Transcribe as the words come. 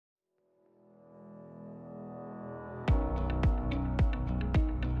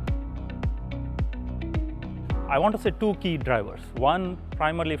I want to say two key drivers. One,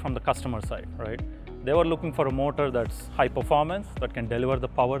 primarily from the customer side, right? They were looking for a motor that's high performance, that can deliver the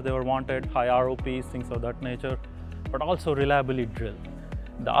power they were wanted, high ROPs, things of that nature, but also reliably drilled.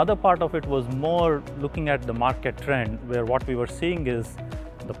 The other part of it was more looking at the market trend, where what we were seeing is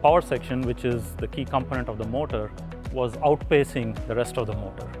the power section, which is the key component of the motor, was outpacing the rest of the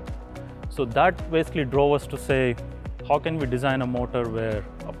motor. So that basically drove us to say, how can we design a motor where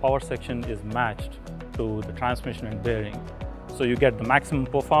a power section is matched to the transmission and bearing, so you get the maximum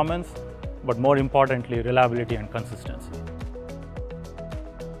performance, but more importantly, reliability and consistency.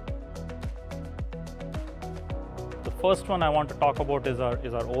 The first one I want to talk about is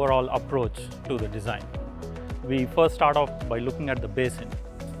our overall approach to the design. We first start off by looking at the basin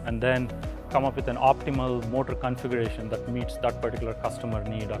and then come up with an optimal motor configuration that meets that particular customer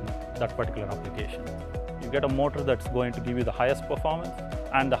need on that particular application. You get a motor that's going to give you the highest performance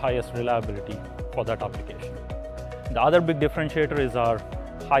and the highest reliability for that application. The other big differentiator is our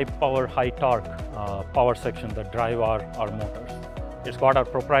high power, high torque power section that drive our motors. It's got our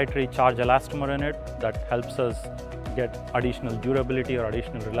proprietary charge elastomer in it that helps us get additional durability or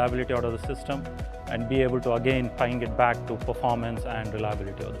additional reliability out of the system and be able to again tying it back to performance and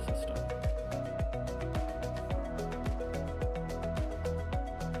reliability of the system.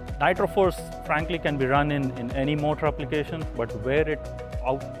 NitroForce frankly can be run in any motor application, but where it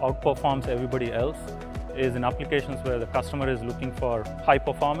outperforms everybody else is in applications where the customer is looking for high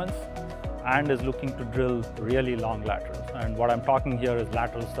performance and is looking to drill really long laterals. And what I'm talking here is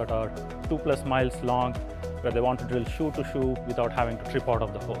laterals that are 2+ miles long, where they want to drill shoe to shoe without having to trip out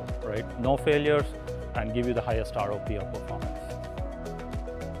of the hole, right? No failures and give you the highest ROP of performance.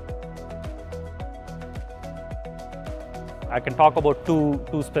 I can talk about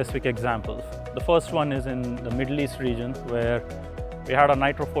two specific examples. The first one is in the Middle East region, where we had a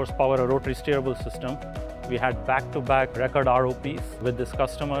NitroForce power, a rotary steerable system. We had back-to-back record ROPs with this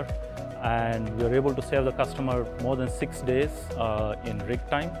customer, and we were able to save the customer more than 6 days in rig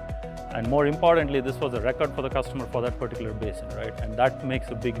time. And more importantly, this was a record for the customer for that particular basin, right? And that makes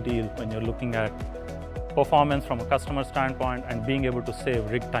a big deal when you're looking at performance from a customer standpoint and being able to save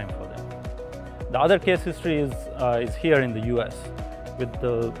rig time for them. The other case history is here in the US. With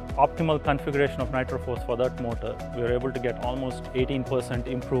the optimal configuration of NitroForce for that motor, we were able to get almost 18%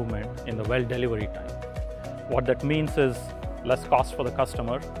 improvement in the well delivery time. What that means is less cost for the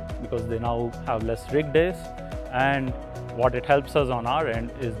customer because they now have less rig days, and what it helps us on our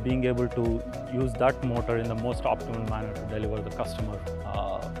end is being able to use that motor in the most optimal manner to deliver the customer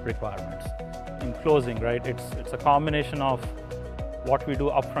requirements. In closing, right, it's a combination of what we do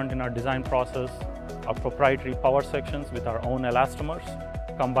upfront in our design process, our proprietary power sections with our own elastomers,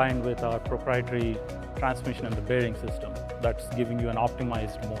 combined with our proprietary transmission and the bearing system that's giving you an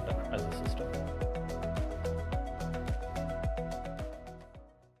optimized motor as a system.